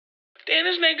Damn,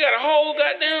 this nigga got a whole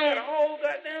goddamn.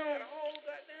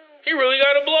 He really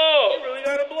got a blog.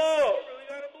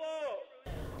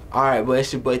 Alright, but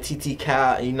it's your boy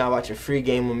TTKAB, and you're not watching Free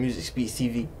Game on Music Speech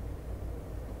TV.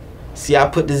 See, I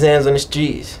put the Zans on the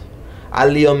streets. I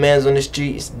leave mans on the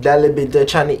streets. That little bit there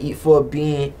trying to eat for a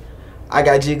bean. I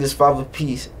got jiggers 5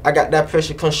 apiece. I got that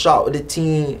pressure come shot with the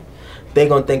team. They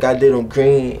gon' think I did them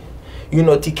green. You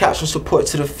know T-Caps from support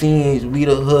to the fiends. We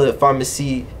the hood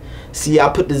pharmacy. See, I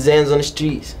put the Zans on the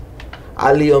streets.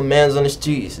 I leave mans on the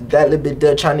streets. That little bit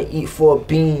there trying to eat for a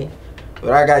bean.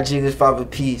 But I got jiggers 5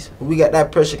 apiece. We got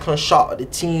that pressure come shot with the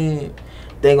team.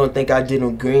 They gon' think I did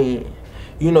them green.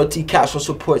 You know T-Caps from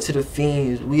support to the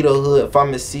fiends. We the hood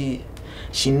pharmacy.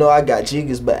 She know I got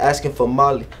jiggers, but asking for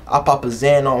Molly. I pop a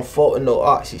Zan on fault with no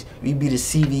oxys. We be the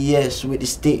CVS with the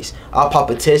sticks. I pop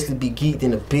a Tesla, be geeked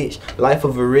in a bitch. Life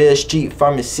of a real street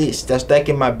pharmacist. That's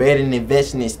stacking my bread and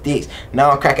investing in sticks.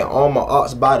 Now I'm cracking all my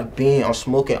ox by the bin. I'm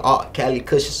smoking ox, Cali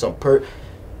cushion, some perk.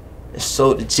 And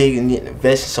sold the jig and getting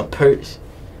invested some perks.